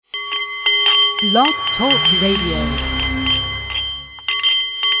Blog Talk Radio.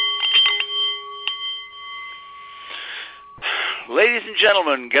 Ladies and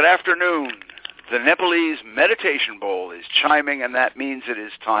gentlemen, good afternoon. The Nepalese meditation bowl is chiming, and that means it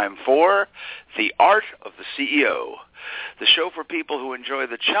is time for The Art of the CEO, the show for people who enjoy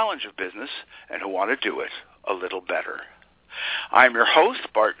the challenge of business and who want to do it a little better. I'm your host,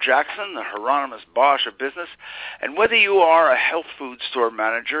 Bart Jackson, the Hieronymus Bosch of business, and whether you are a health food store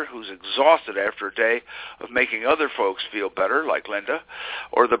manager who's exhausted after a day of making other folks feel better, like Linda,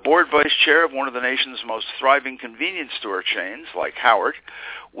 or the board vice chair of one of the nation's most thriving convenience store chains, like Howard,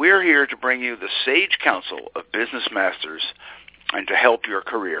 we're here to bring you the sage counsel of business masters and to help your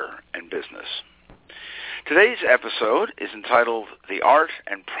career and business. Today's episode is entitled The Art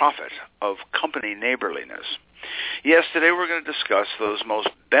and Profit of Company Neighborliness. Yes, today we're going to discuss those most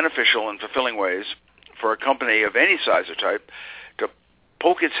beneficial and fulfilling ways for a company of any size or type to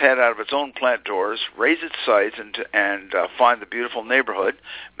poke its head out of its own plant doors, raise its sights, and find the beautiful neighborhood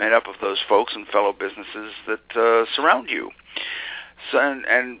made up of those folks and fellow businesses that surround you. So,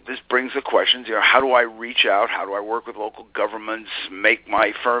 and this brings the questions, how do I reach out? How do I work with local governments, make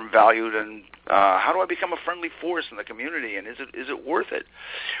my firm valued, and how do I become a friendly force in the community, and is it worth it?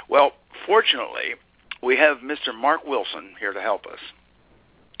 Well, fortunately, we have Mr. Marc Willson here to help us.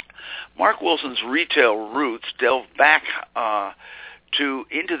 Marc Wilson's retail roots delve back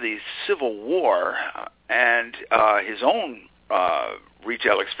into the Civil War, and his own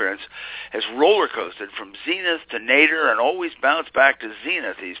retail experience has roller coasted from zenith to nadir and always bounced back to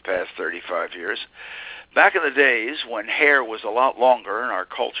zenith these past 35 years. Back in the days when hair was a lot longer and our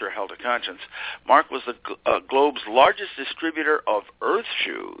culture held a conscience, Marc was the globe's largest distributor of earth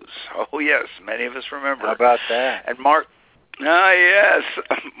shoes. Oh, yes, many of us remember. How about that? And Marc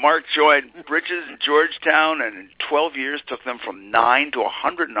joined Bridges in Georgetown and in 12 years took them from 9 to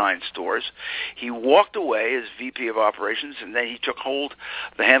 109 stores. He walked away as VP of Operations, and then he took hold of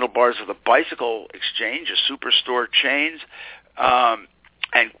the handlebars of the Bicycle Exchange, a superstore chain,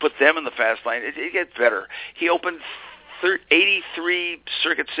 and put them in the fast lane. It gets better. He opened 83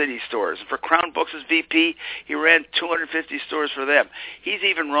 Circuit City stores. And for Crown Books as VP, he ran 250 stores for them. He's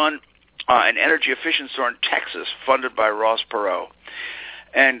even run an energy-efficient store in Texas funded by Ross Perot.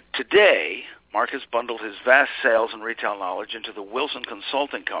 And today, Marc has bundled his vast sales and retail knowledge into the Willson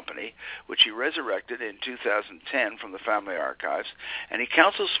Consulting Company, which he resurrected in 2010 from the family archives, and he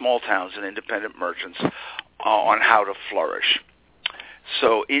counsels small towns and independent merchants on how to flourish.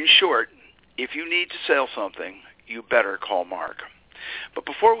 So, in short, if you need to sell something, you better call Marc. But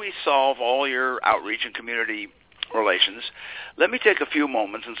before we solve all your outreach and community relations, let me take a few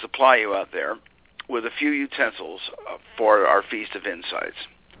moments and supply you out there with a few utensils for our Feast of Insights.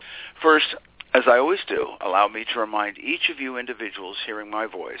 First, as I always do, allow me to remind each of you individuals hearing my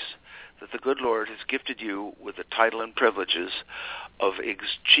voice that the good Lord has gifted you with the title and privileges of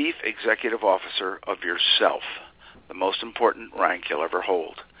Chief Executive Officer of yourself, the most important rank you'll ever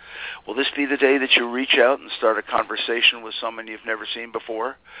hold. Will this be the day that you reach out and start a conversation with someone you've never seen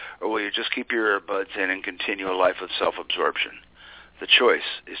before, or will you just keep your earbuds in and continue a life of self-absorption? The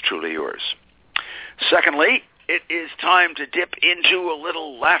choice is truly yours. Secondly, it is time to dip into a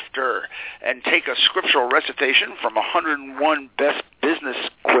little laughter and take a scriptural recitation from 101 Best Business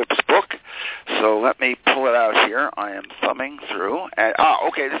Quips book. So let me pull it out here. I am thumbing through. And,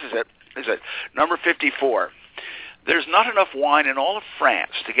 okay, this is it. Number 54. There's not enough wine in all of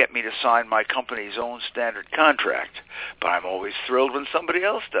France to get me to sign my company's own standard contract, but I'm always thrilled when somebody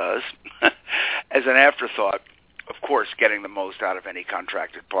else does. As an afterthought, of course, getting the most out of any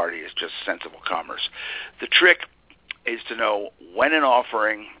contracted party is just sensible commerce. The trick is to know when an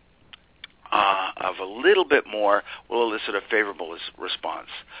offering of a little bit more will elicit a favorable response.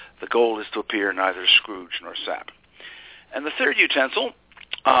 The goal is to appear neither Scrooge nor sap. And the third utensil,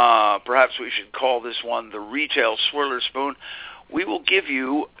 perhaps we should call this one the retail swirler spoon. We will give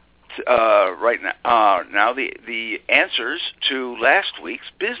you right now the answers to last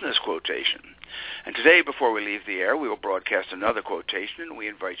week's business quotation. And today, before we leave the air, we will broadcast another quotation, and we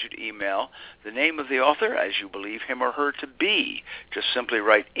invite you to email the name of the author as you believe him or her to be. Just simply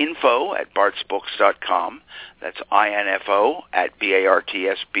write info@bartsbooks.com. That's info at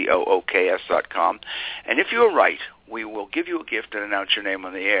bartsbooks.com. And if you are right, we will give you a gift and announce your name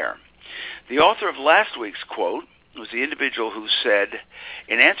on the air. The author of last week's quote was the individual who said,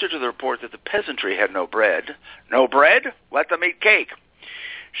 in answer to the report that the peasantry had no bread, let them eat cake.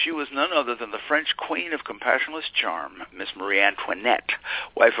 She was none other than the French queen of compassionless charm, Miss Marie Antoinette,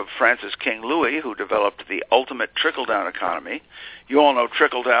 wife of Francis King Louis, who developed the ultimate trickle-down economy. You all know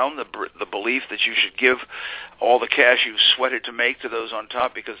trickle-down, the belief that you should give all the cash you sweated to make to those on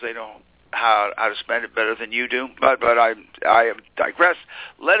top because they don't how to spend it better than you do, but I digress.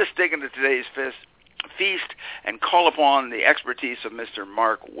 Let us dig into today's feast and call upon the expertise of Mr.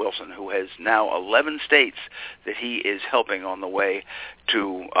 Marc Willson, who has now 11 states that he is helping on the way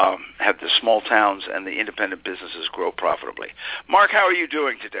to have the small towns and the independent businesses grow profitably. Marc, how are you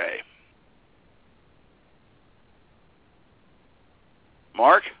doing today?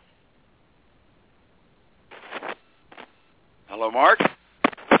 Marc? Hello, Marc?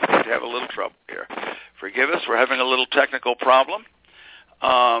 We have a little trouble here. Forgive us, we're having a little technical problem.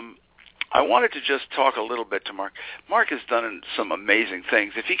 I wanted to just talk a little bit to Marc. Marc has done some amazing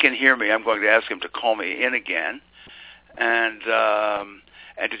things. If he can hear me, I'm going to ask him to call me in again and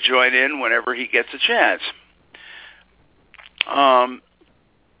to join in whenever he gets a chance.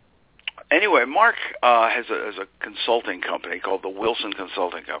 Anyway, Marc has a consulting company called the Willson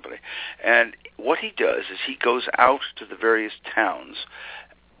Consulting Company, and what he does is he goes out to the various towns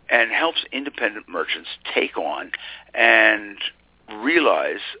and helps independent merchants take on and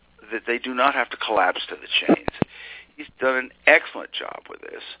realize that they do not have to collapse to the chains. He's done an excellent job with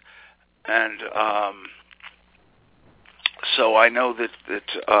this, and so I know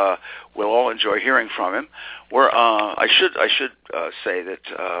that we'll all enjoy hearing from him. I should say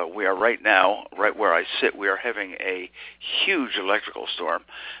that we are right now, right where I sit, we are having a huge electrical storm.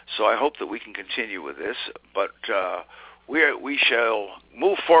 So I hope that we can continue with this, but we shall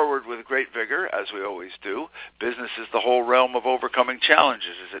move forward with great vigor, as we always do. Business is the whole realm of overcoming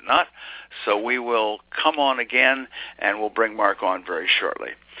challenges, is it not? So we will come on again, and we'll bring Marc on very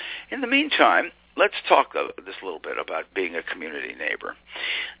shortly. In the meantime, let's talk this little bit about being a community neighbor.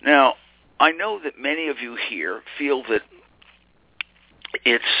 Now, I know that many of you here feel that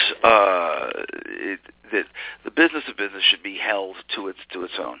that the business of business should be held to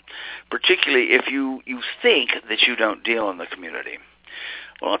its own, particularly if you think that you don't deal in the community.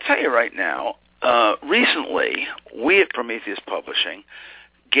 Well, I'll tell you right now, recently we at Prometheus Publishing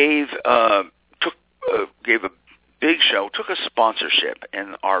gave a big show, took a sponsorship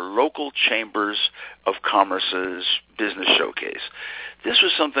in our local Chambers of Commerce's business showcase. This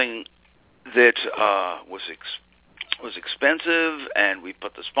was something that was expensive, and we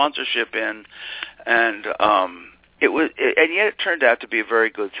put the sponsorship in, and and yet it turned out to be a very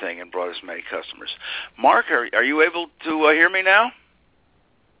good thing and brought us many customers. Marc, are you able to hear me now?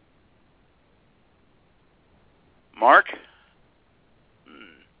 Marc?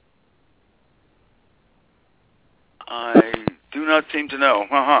 I do not seem to know.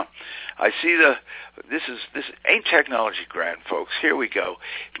 I see this ain't technology grand, folks. Here we go.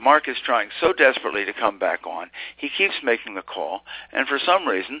 Marc is trying so desperately to come back on. He keeps making the call, and for some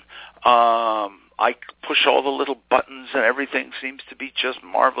reason, I push all the little buttons, and everything seems to be just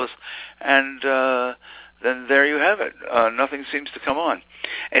marvelous. And then there you have it. Nothing seems to come on.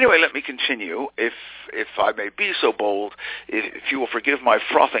 Anyway, let me continue, if I may be so bold. If you will forgive my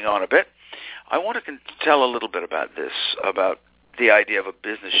frothing on a bit, I want to tell a little bit about this, about the idea of a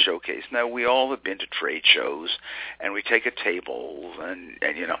business showcase. Now, we all have been to trade shows, and we take a table, and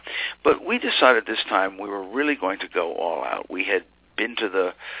but we decided this time we were really going to go all out. We had been to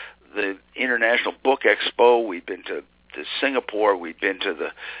the International Book Expo, we'd been to Singapore, we'd been to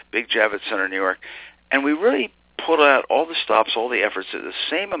the big Javits Center in New York, and we really put out all the stops, all the efforts, the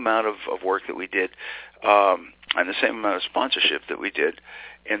same amount of work that we did, and the same amount of sponsorship that we did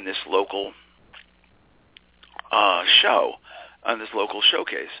in this local show, on this local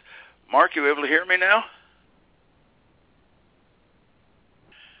showcase. Marc, you able to hear me now?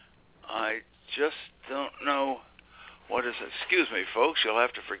 I just don't know what is it. Excuse me, folks. You'll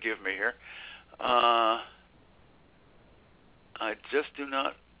have to forgive me here. I just do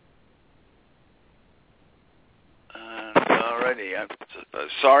not. Alrighty, I'm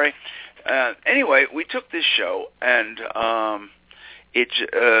sorry. Anyway, we took this show, and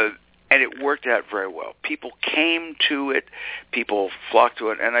it worked out very well. People came to it, people flocked to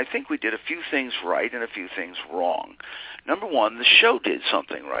it, and I think we did a few things right and a few things wrong. Number one, the show did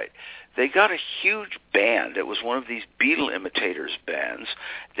something right. They got a huge band. It was one of these Beatle imitators bands.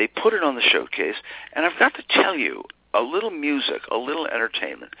 They put it on the showcase, and I've got to tell you, a little music, a little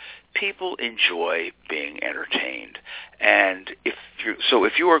entertainment. People enjoy being entertained, and if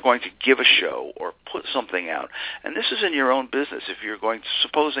you are going to give a show or put something out, and this is in your own business, if you're going to,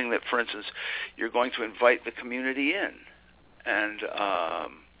 supposing that, for instance, you're going to invite the community in, and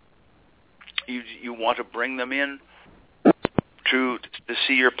you want to bring them in to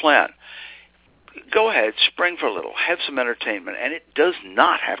see your plan. Go ahead, spring for a little, have some entertainment, and it does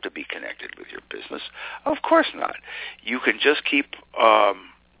not have to be connected with your business. Of course not. You can just keep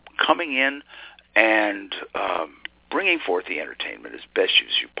coming in and bringing forth the entertainment as best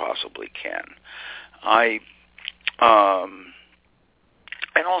as you possibly can.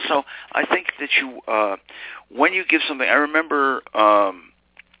 And also, I think that you, when you give something, I remember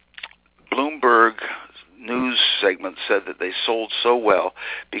Bloomberg news segment said that they sold so well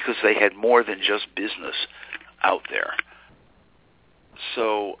because they had more than just business out there.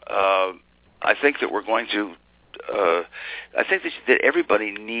 So I think that we're going to, I think that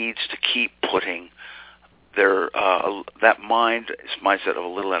everybody needs to keep putting their that mindset of a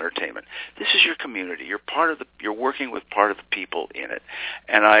little entertainment. This is your community. You're you're working with part of the people in it,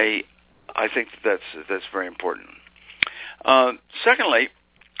 and I think that's very important. Secondly,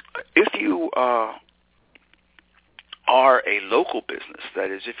 if you are a local business,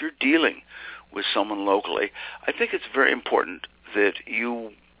 that is, if you're dealing with someone locally, I think it's very important that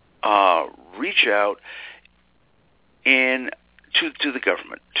you reach out to the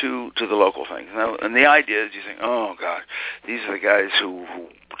government, to the local things. Now, and the idea is you think, oh, God, these are the guys who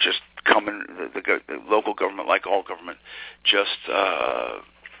just come in, the local government, like all government, just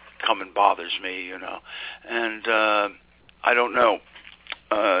come and bothers me, you know. And I don't know.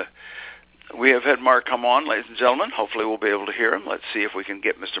 We have had Mark come on, ladies and gentlemen. Hopefully we'll be able to hear him. Let's see if we can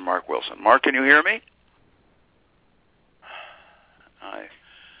get Mr. Marc Willson. Mark, can you hear me?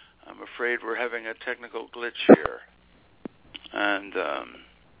 I'm afraid we're having a technical glitch here. And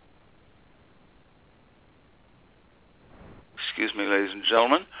excuse me, ladies and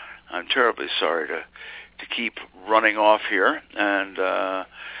gentlemen. I'm terribly sorry to keep running off here, and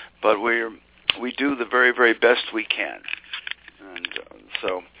but we do the very, very best we can. And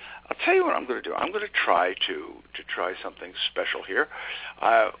so I'll tell you what I'm going to do. I'm going to try to try something special here.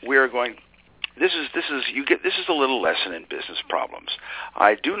 We are going. This is a little lesson in business problems.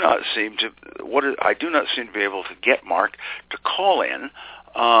 I do not seem to be able to get Mark to call in,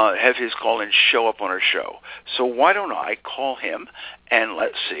 have his call-in show up on our show. So why don't I call him and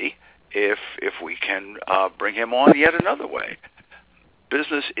let's see if we can bring him on yet another way.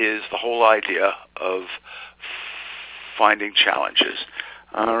 Business is the whole idea of finding challenges.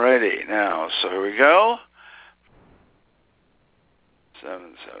 Alrighty, now so here we go.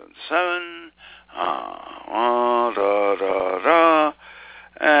 777.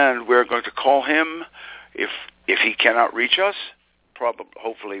 And we're going to call him. If he cannot reach us,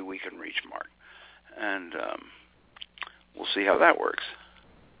 hopefully we can reach Mark, and we'll see how that works.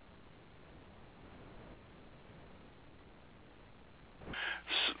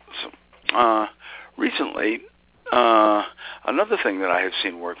 So, recently, another thing that I have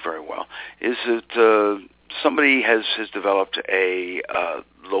seen work very well is that somebody has developed a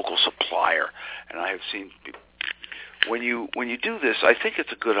local supplier, and I have seen when you do this, I think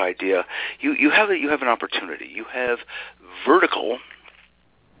it's a good idea. You have an opportunity. You have vertical.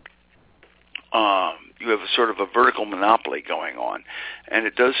 You have a sort of a vertical monopoly going on, and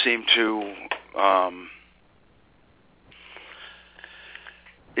it does seem to.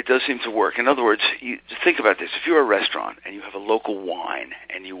 It does seem to work. In other words, you think about this. If you're a restaurant and you have a local wine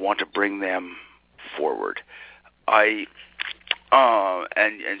and you want to bring them forward, and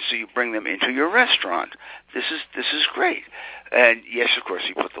so you bring them into your restaurant. This is great. And yes, of course,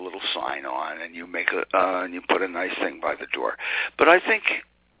 you put the little sign on and you make and you put a nice thing by the door. But I think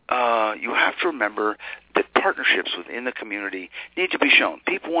you have to remember that partnerships within the community need to be shown.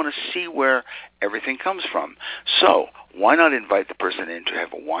 People want to see where everything comes from. So why not invite the person in to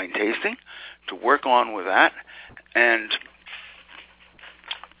have a wine tasting, to work on with that, and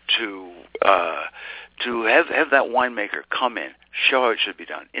to have that winemaker come in, show how it should be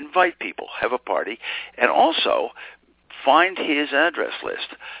done, invite people, have a party, and also find his address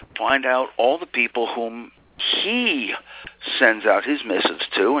list. Find out all the people whom he sends out his missives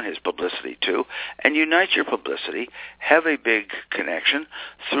to and his publicity to, and unite your publicity, have a big connection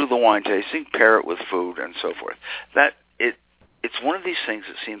through the wine tasting, pair it with food and so forth. It's one of these things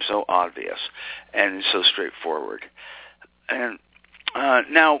that seems so obvious and so straightforward. And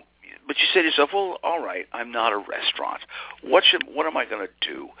now, but you say to yourself, well, all right, I'm not a restaurant. What am I going to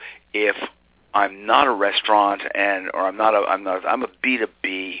do if I'm not a restaurant I'm a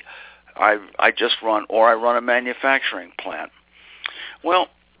B2B? I just run a manufacturing plant. Well,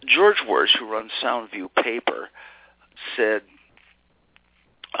 George Wirsch, who runs Soundview Paper, said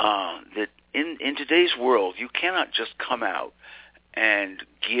that in today's world, you cannot just come out and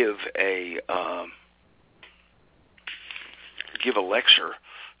give a lecture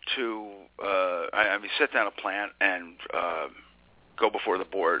to set down a plant and go before the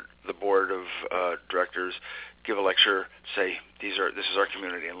board of directors, give a lecture, say this is our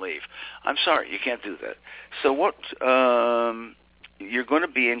community, and leave. I'm sorry, you can't do that. So what you're going to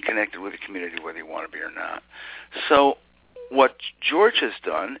be connected with the community whether you want to be or not. So what George has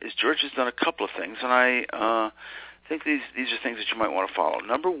done is George has done a couple of things, and I think these are things that you might want to follow.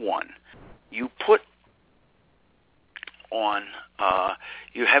 Number one, you put on,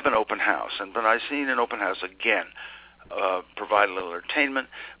 you have an open house, and when I've seen an open house, again, provide a little entertainment,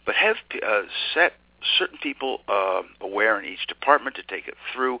 but have set certain people aware in each department to take it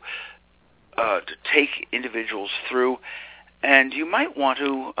through, to take individuals through, and you might want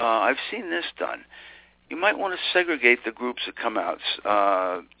to, I've seen this done, you might want to segregate the groups that come out.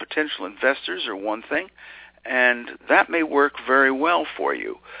 Potential investors are one thing, and that may work very well for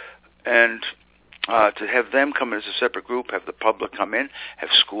you. And to have them come in as a separate group, have the public come in,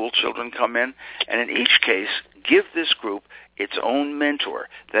 have school children come in, and in each case, give this group its own mentor.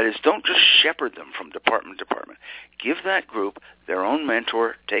 That is, don't just shepherd them from department to department. Give that group their own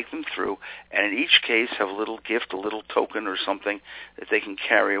mentor, take them through, and in each case have a little gift, a little token or something that they can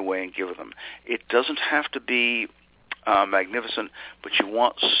carry away and give them. It doesn't have to be magnificent, but you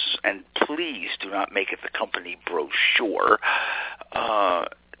want, and please do not make it the company brochure.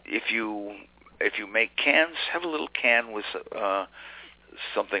 If you make cans, have a little can with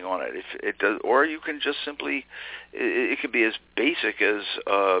something on it. If it does, or you can just simply, it could be as basic as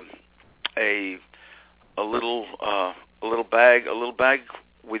a little bag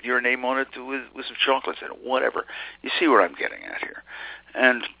with your name on it with some chocolates in it, whatever. You see what I'm getting at here.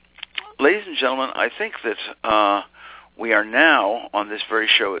 And ladies and gentlemen, I think that we are now on this very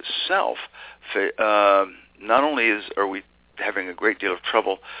show itself. Not only are we having a great deal of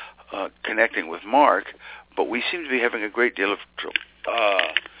trouble connecting with Mark, but we seem to be having a great deal of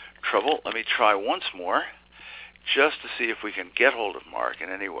trouble. Let me try once more, just to see if we can get hold of Mark in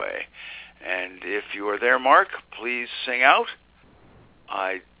any way. And if you are there, Mark, please sing out.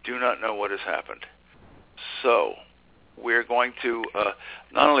 I do not know what has happened. So we're going to,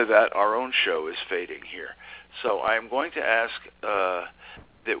 not only that, our own show is fading here. So I am going to ask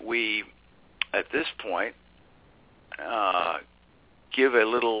that we, at this point, give a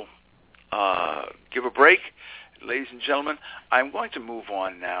break. Ladies and gentlemen, I'm going to move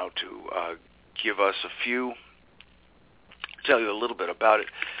on now to tell you a little bit about it.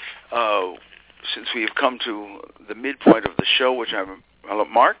 Since we have come to the midpoint of the show, which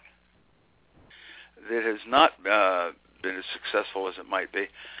Mark, that has not been as successful as it might be,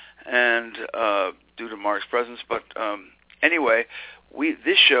 and due to Mark's presence. But anyway,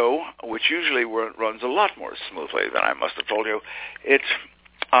 this show, which usually runs a lot more smoothly than I must have told you, it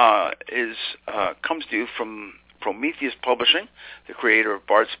comes to you from Prometheus Publishing, the creator of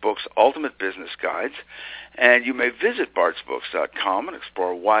Bart's Books, Ultimate Business Guides, and you may visit bartsbooks.com and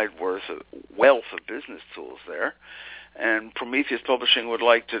explore a wide wealth of business tools there. And Prometheus Publishing would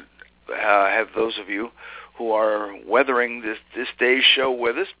like to have those of you who are weathering this day's show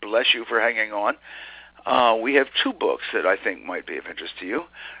with us, bless you for hanging on. We have two books that I think might be of interest to you.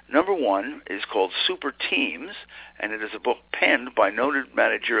 Number one is called Super Teams, and it is a book penned by noted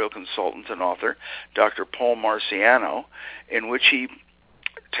managerial consultant and author Dr. Paul Marciano, in which he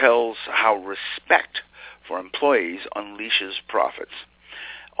tells how respect for employees unleashes profits.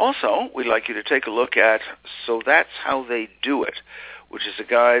 Also, we'd like you to take a look at So That's How They Do It, which is a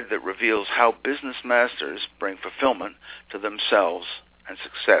guide that reveals how business masters bring fulfillment to themselves and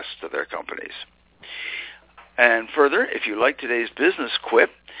success to their companies. And further, if you like today's business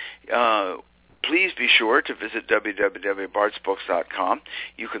quip, please be sure to visit www.bartsbooks.com.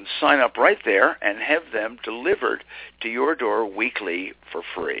 You can sign up right there and have them delivered to your door weekly for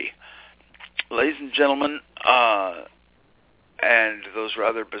free. Ladies and gentlemen, and those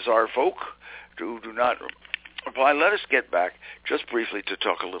rather bizarre folk who do not reply, let us get back just briefly to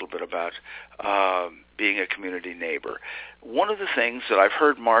talk a little bit about being a community neighbor. One of the things that I've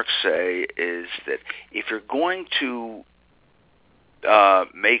heard Mark say is that if you're going to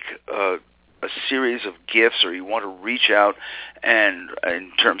make a series of gifts, or you want to reach out and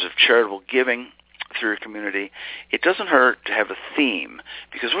in terms of charitable giving through your community, it doesn't hurt to have a theme,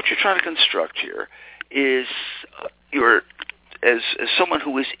 because what you're trying to construct here is as someone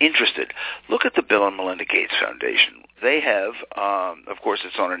who is interested, look at the Bill and Melinda Gates Foundation. They have, of course,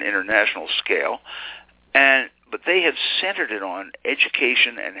 it's on an international scale, but they have centered it on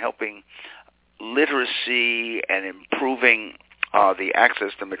education and helping literacy and improving the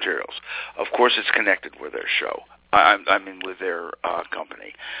access to materials. Of course, it's connected with their show. With their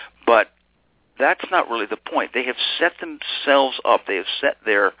company. But that's not really the point. They have set themselves up. They have set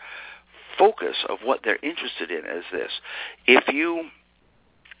their focus of what they're interested in as this. If you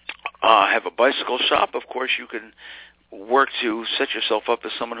have a bicycle shop, of course you can work to set yourself up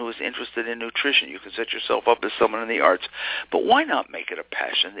as someone who is interested in nutrition. You can set yourself up as someone in the arts. But why not make it a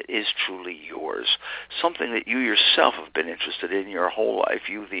passion that is truly yours, something that you yourself have been interested in your whole life,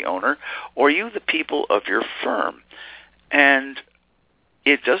 you the owner, or you the people of your firm? And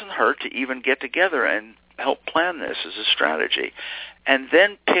it doesn't hurt to even get together and help plan this as a strategy. And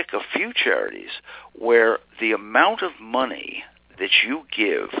then pick a few charities where the amount of money that you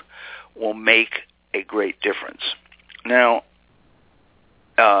give will make a great difference. Now,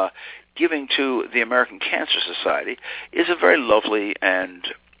 giving to the American Cancer Society is a very lovely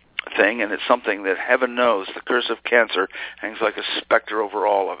thing, and it's something that heaven knows the curse of cancer hangs like a specter over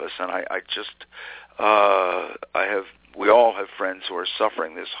all of us. And we all have friends who are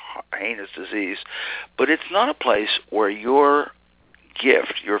suffering this heinous disease, but it's not a place where your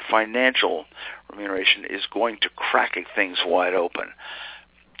gift, your financial remuneration, is going to crack things wide open.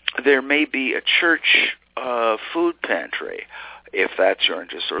 There may be a church food pantry, if that's your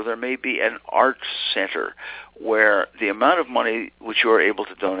interest, or there may be an arts center where the amount of money which you are able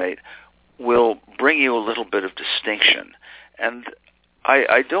to donate will bring you a little bit of distinction. And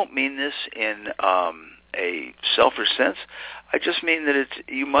I don't mean this in a selfish sense. I just mean that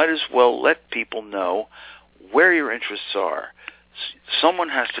you might as well let people know where your interests are. Someone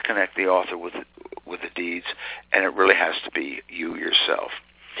has to connect the author with the deeds, and it really has to be you yourself.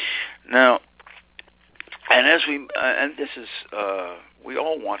 Now, and this is we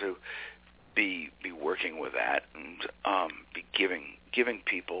all want to be working with that and be giving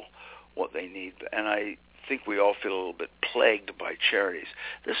people what they need. And I think we all feel a little bit plagued by charities.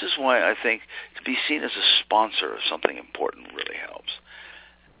 This is why I think to be seen as a sponsor of something important really helps.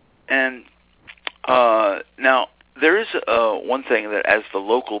 And now, there is one thing that as the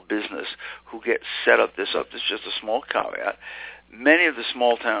local business who gets this is just a small caveat. Many of the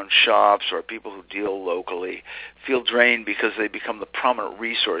small-town shops or people who deal locally feel drained because they become the prominent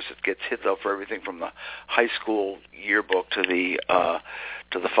resource that gets hit up for everything from the high school yearbook to the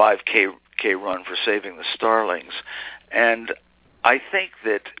 5K run for saving the starlings. And I think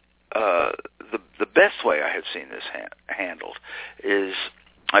that the best way I have seen this handled is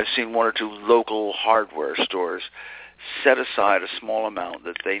I've seen one or two local hardware stores set aside a small amount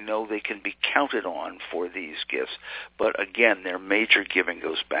that they know they can be counted on for these gifts. But again, their major giving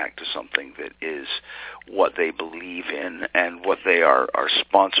goes back to something that is what they believe in and what they are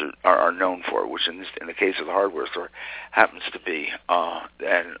sponsored, are known for, which in the case of the hardware store happens to be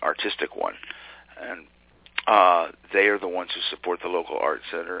an artistic one. And they are the ones who support the local art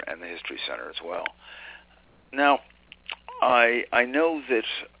center and the history center as well. Now, I know that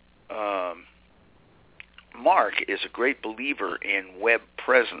Marc is a great believer in web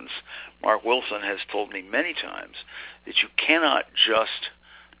presence. Marc Willson has told me many times that you cannot just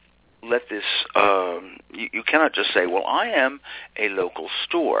let this, you cannot just say, well, I am a local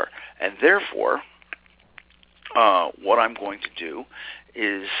store, and therefore what I'm going to do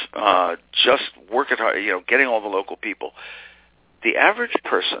is just work at hard, getting all the local people. The average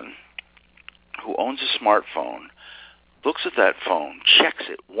person who owns a smartphone looks at that phone, checks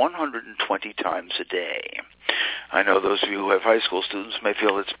it 120 times a day. I know those of you who have high school students may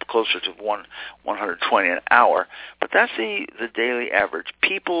feel it's closer to 120 an hour, but that's the daily average.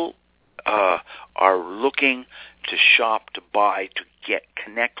 People are looking to shop, to buy, to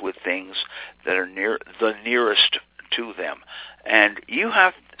connect with things that are the nearest to them. And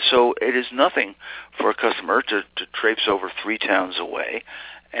so it is nothing for a customer to traipse over 3 towns away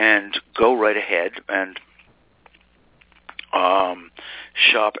and go right ahead and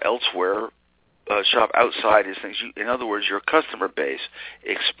shop elsewhere, shop outside his things. In other words, your customer base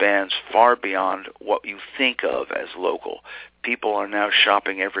expands far beyond what you think of as local. People are now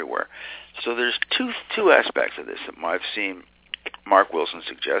shopping everywhere. So there's two aspects of this that I've seen Marc Willson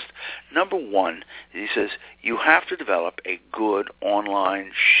suggest. Number one, he says you have to develop a good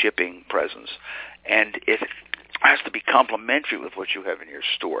online shipping presence, and it has to be complementary with what you have in your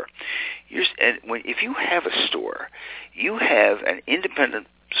store. If you have a store, you have an independent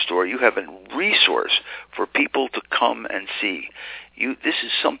store, you have a resource for people to come and see. This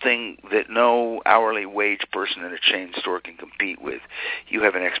is something that no hourly wage person in a chain store can compete with. You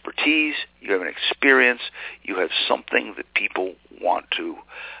have an expertise, you have an experience, you have something that people want to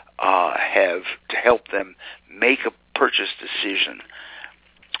have to help them make a purchase decision.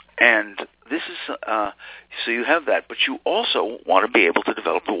 And this is so you have that, but you also want to be able to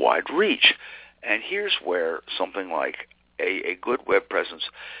develop a wide reach. And here's where something like a good web presence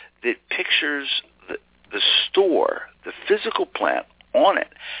that pictures the store, the physical plant on it,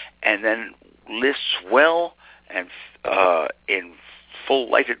 and then lists well and in full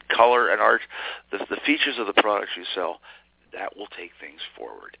lighted color and art, the features of the products you sell, that will take things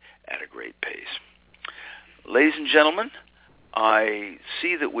forward at a great pace. Ladies and gentlemen, I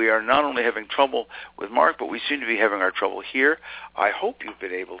see that we are not only having trouble with Mark, but we seem to be having our trouble here. I hope you've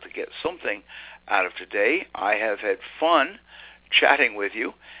been able to get something out of today. I have had fun chatting with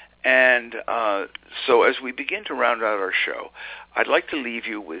you. And so as we begin to round out our show, I'd like to leave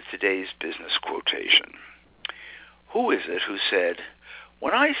you with today's business quotation. Who is it who said,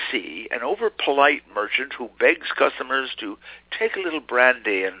 "When I see an over-polite merchant who begs customers to take a little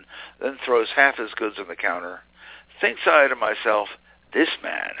brandy and then throws half his goods on the counter, thinks I to myself, this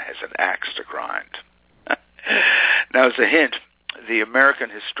man has an axe to grind." Now, as a hint, the American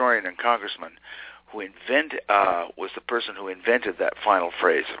historian and congressman who was the person who invented that final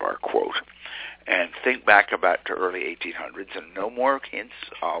phrase of our quote. And think back about to early 1800s, and no more hints.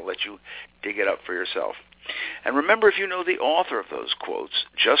 I'll let you dig it up for yourself. And remember, if you know the author of those quotes,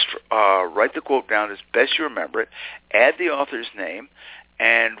 just write the quote down as best you remember it, add the author's name,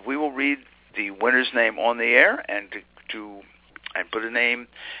 and we will read the winner's name on the air and put a name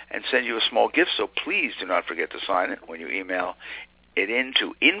and send you a small gift. So please do not forget to sign it when you email it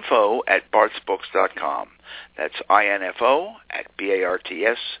into info@bartsbooks.com. That's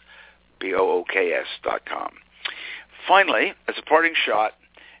info@bartsbooks.com. Finally, as a parting shot,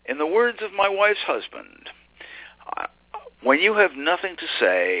 in the words of my wife's husband, when you have nothing to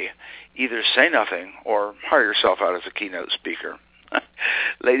say, either say nothing or hire yourself out as a keynote speaker.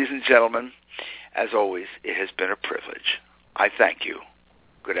 Ladies and gentlemen, as always, it has been a privilege. I thank you.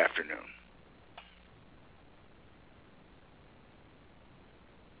 Good afternoon.